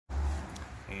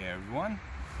Hey everyone,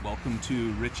 welcome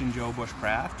to Rich and Joe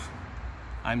Bushcraft.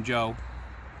 I'm Joe.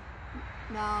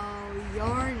 No,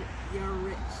 you're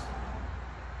Rich.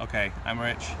 Okay, I'm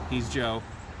Rich. He's Joe.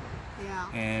 Yeah.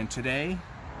 And today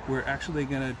we're actually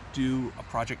gonna do a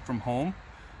project from home.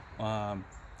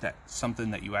 That's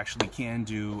something that you actually can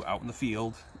do out in the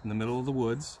field, in the middle of the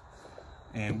woods.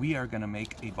 And we are gonna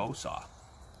make a bow saw.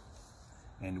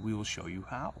 And we will show you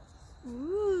how.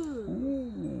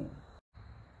 Ooh.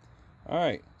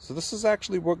 Alright, so this is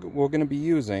actually what we're going to be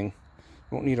using.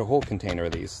 We won't need a whole container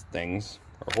of these things,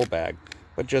 or a whole bag,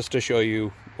 but just to show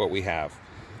you what we have.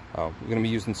 We're going to be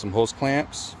using some hose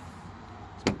clamps,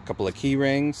 a couple of key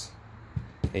rings,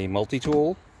 a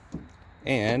multi-tool,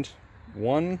 and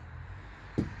one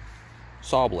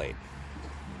saw blade.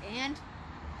 And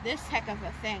this heck of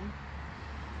a thing.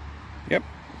 Yep,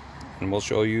 and we'll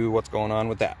show you what's going on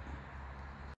with that.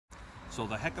 So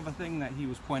the heck of a thing that he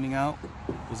was pointing out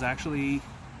was actually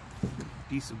a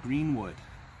piece of green wood.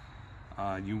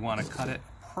 You want to cut it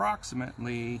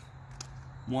approximately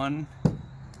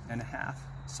 1.5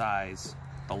 size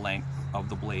the length of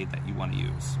the blade that you want to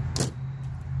use.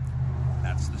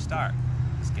 That's the start.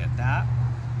 Let's get that.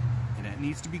 And it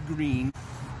needs to be green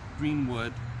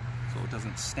wood so it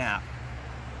doesn't snap.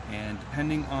 And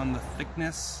depending on the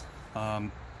thickness,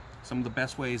 some of the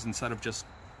best ways, instead of just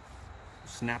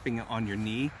snapping it on your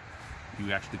knee,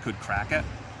 you actually could crack it.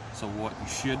 So what you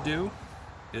should do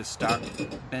is start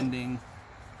bending.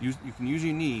 You can use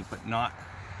your knee, but not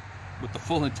with the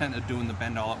full intent of doing the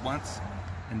bend all at once,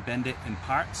 and bend it in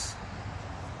parts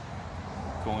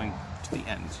going to the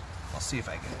end. I'll see if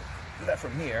I can do that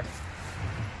from here.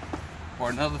 Or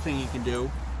another thing you can do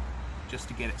just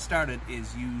to get it started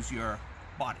is use your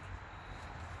body,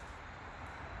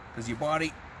 because your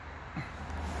body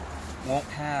won't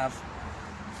have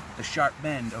the sharp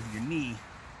bend of your knee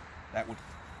that would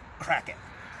crack it.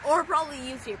 Or probably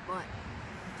use your butt.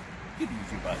 You could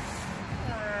use your butt.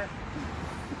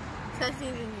 Because he's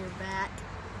in your back.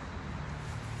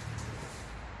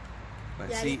 But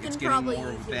Yeah, see, you can it's getting probably more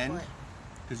of use a your bend, butt.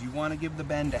 because you want to give the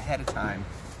bend ahead of time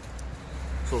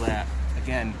so that,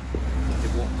 again,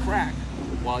 it won't crack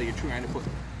while you're trying to put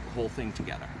the whole thing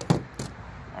together.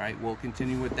 Alright, we'll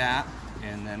continue with that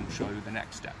and then show you the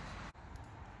next step.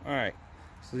 Alright,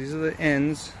 so these are the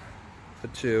ends, the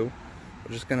two.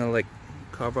 We're just gonna like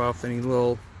carve off any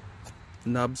little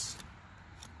nubs,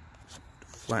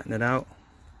 flatten it out.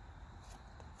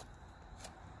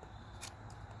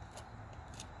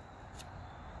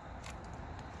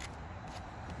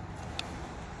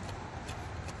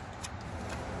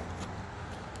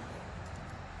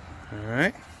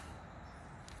 Alright,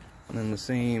 and then the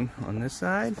same on this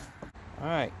side.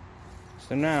 Alright,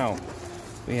 so now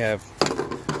we have,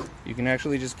 you can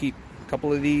actually just keep a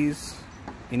couple of these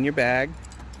in your bag,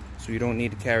 so you don't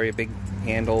need to carry a big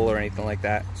handle or anything like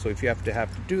that. So if you have to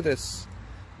do this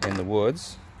in the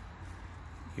woods,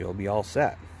 you'll be all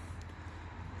set.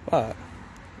 But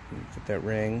put that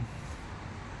ring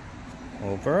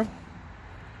over,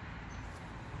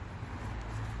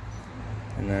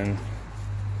 and then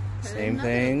same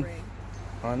thing ring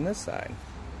on this side.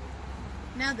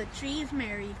 Now the tree is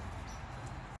married.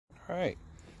 Alright,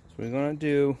 so we're going to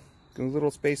do a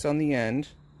little space on the end,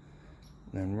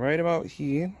 and then right about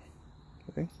here,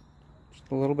 okay, just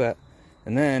a little bit,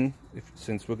 and then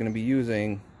since we're going to be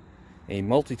using a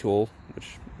multi-tool,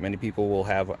 which many people will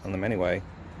have on them anyway,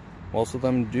 most of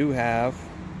them do have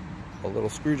a little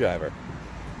screwdriver,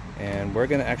 and we're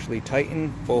going to actually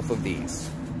tighten both of these.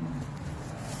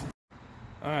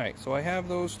 Alright, so I have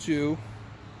those two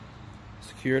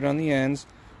secured on the ends.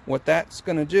 What that's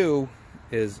going to do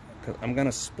is, I'm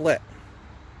going to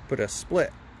put a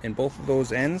split in both of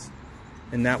those ends,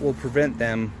 and that will prevent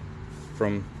them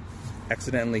from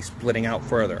accidentally splitting out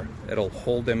further. It'll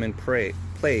hold them in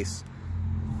place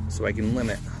so I can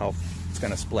limit how it's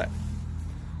going to split.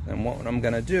 And what I'm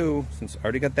going to do, since I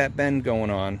already got that bend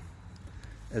going on,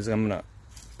 is I'm going to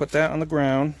put that on the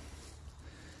ground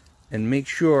and make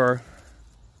sure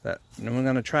that I'm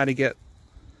going to try to get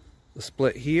the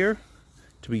split here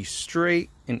to be straight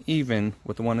and even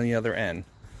with the one on the other end.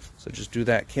 So just do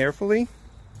that carefully.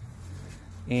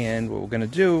 And what we're going to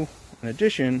do, in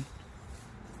addition,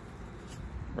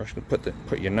 we're just going to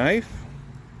put your knife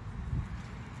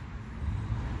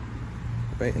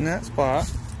right in that spot,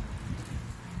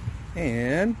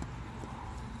 and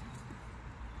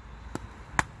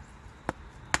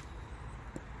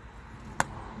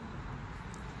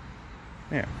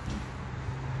there.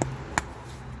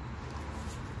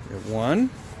 We have one.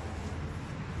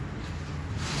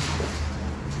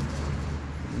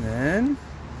 And then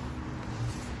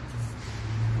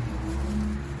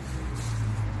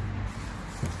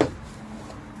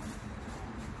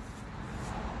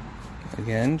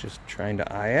Again, just trying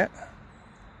to eye it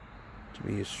to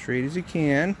be as straight as you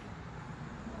can.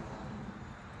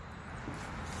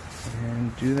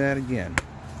 And do that again.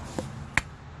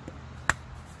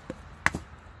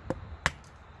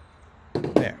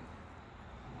 There.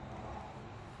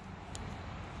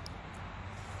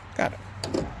 Got it.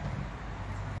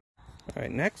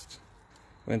 Alright, next,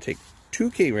 we're going to take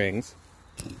 2 key rings,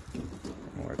 and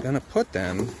we're going to put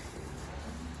them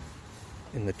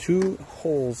in the 2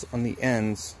 holes on the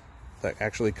ends that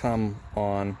actually come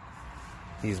on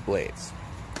these blades.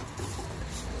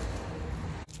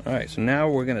 Alright, so now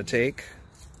we're going to take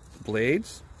the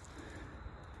blades,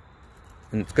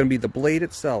 and it's going to be the blade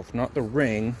itself, not the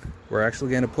ring, we're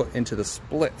actually going to put into the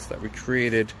splits that we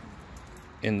created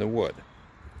in the wood.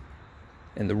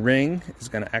 And the ring is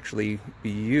going to actually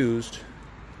be used,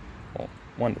 well,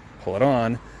 one, to pull it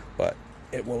on, but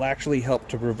it will actually help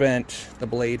to prevent the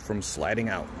blade from sliding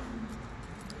out.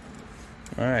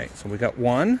 Alright, so we got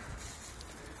 1,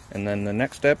 and then the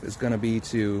next step is going to be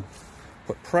to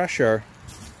put pressure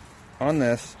on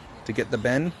this to get the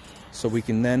bend, so we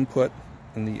can then put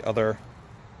in the other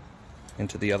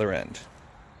into the other end.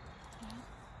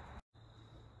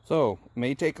 So it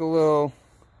may take a little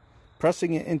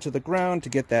pressing it into the ground to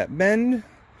get that bend,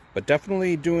 but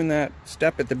definitely doing that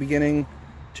step at the beginning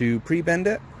to pre-bend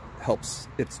it helps.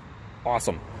 It's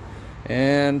awesome.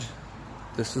 And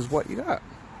this is what you got.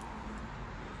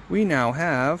 We now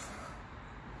have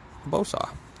a bow saw.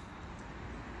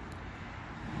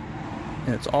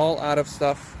 And it's all out of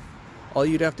stuff. All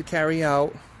you'd have to carry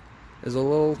out is a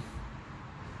little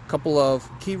couple of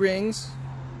key rings.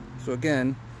 So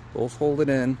again, those hold it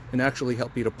in and actually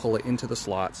help you to pull it into the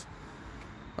slots.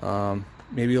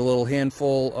 Maybe a little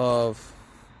handful of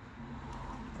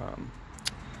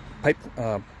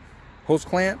hose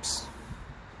clamps,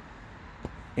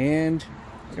 and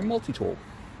your multi-tool.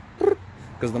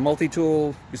 Because the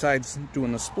multi-tool, besides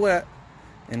doing the split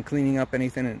and cleaning up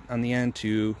anything on the end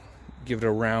to give it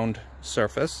a round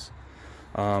surface,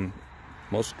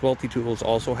 most multi-tools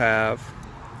also have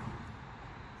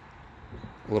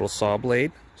a little saw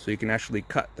blade, so you can actually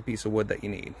cut the piece of wood that you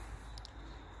need.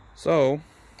 So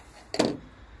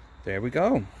there we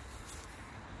go.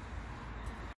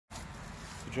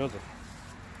 Joseph,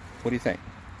 what do you think?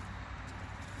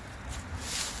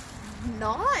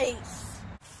 Nice.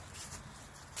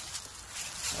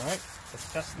 All right,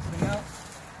 let's test this thing out.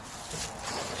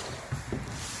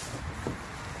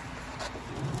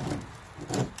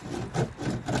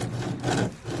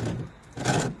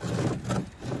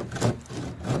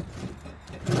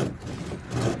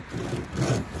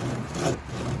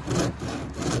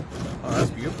 Oh,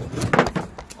 that's beautiful.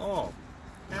 Oh,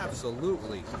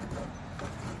 absolutely.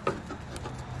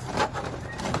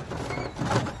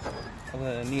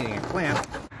 Other than needing a clamp.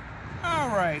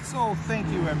 Alright, so thank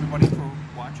you everybody for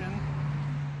watching.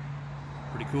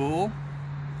 Pretty cool.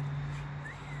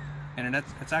 And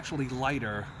it's actually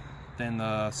lighter than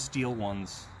the steel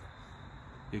ones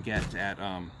you get at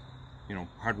you know,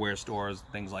 hardware stores,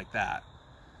 things like that.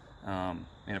 And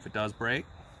if it does break,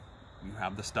 you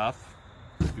have the stuff.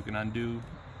 You can undo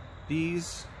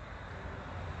these,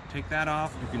 take that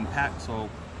off. You can pack, so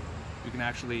you can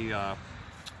actually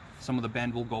some of the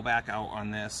bend will go back out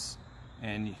on this,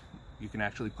 and you can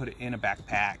actually put it in a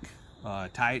backpack,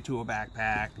 tie it to a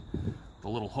backpack. The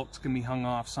little hooks can be hung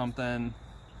off something,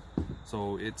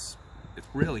 so it's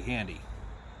really handy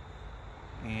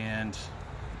and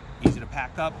easy to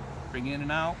pack up, bring in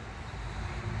and out,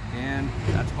 and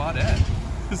that's about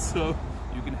it. So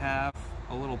you can have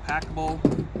a little packable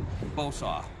bow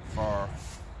saw for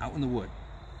out in the wood.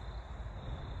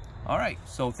 Alright,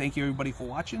 so thank you everybody for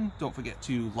watching. Don't forget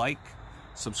to like,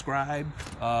 subscribe,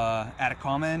 add a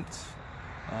comment,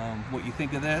 what you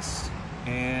think of this,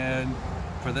 and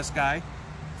for this guy,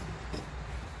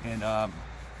 and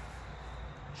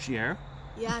share.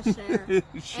 Yeah, share.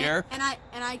 Share.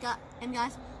 And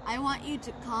guys, I want you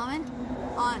to comment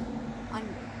on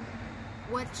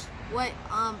what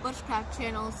Bushcraft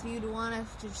channels you'd want us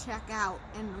to check out,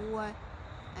 and what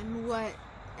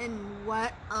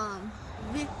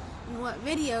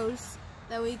videos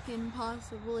that we can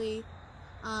possibly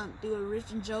do a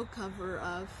Rich and Joe cover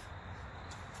of.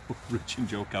 Rich and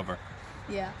Joe cover.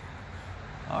 Yeah.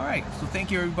 Alright, so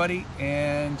thank you everybody,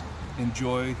 and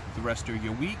enjoy the rest of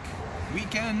your week,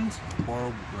 weekend,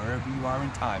 or wherever you are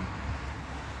in time.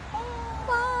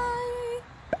 Bye!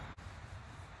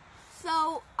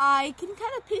 So, I can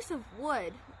cut a piece of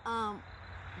wood,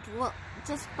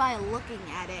 just by looking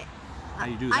at it. How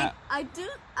do you do that? I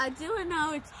do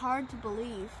know it's hard to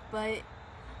believe, but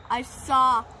I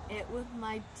saw it with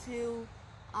my 2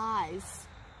 eyes.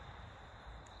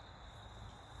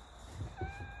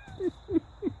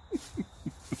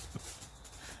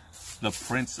 the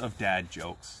prince of dad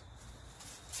jokes.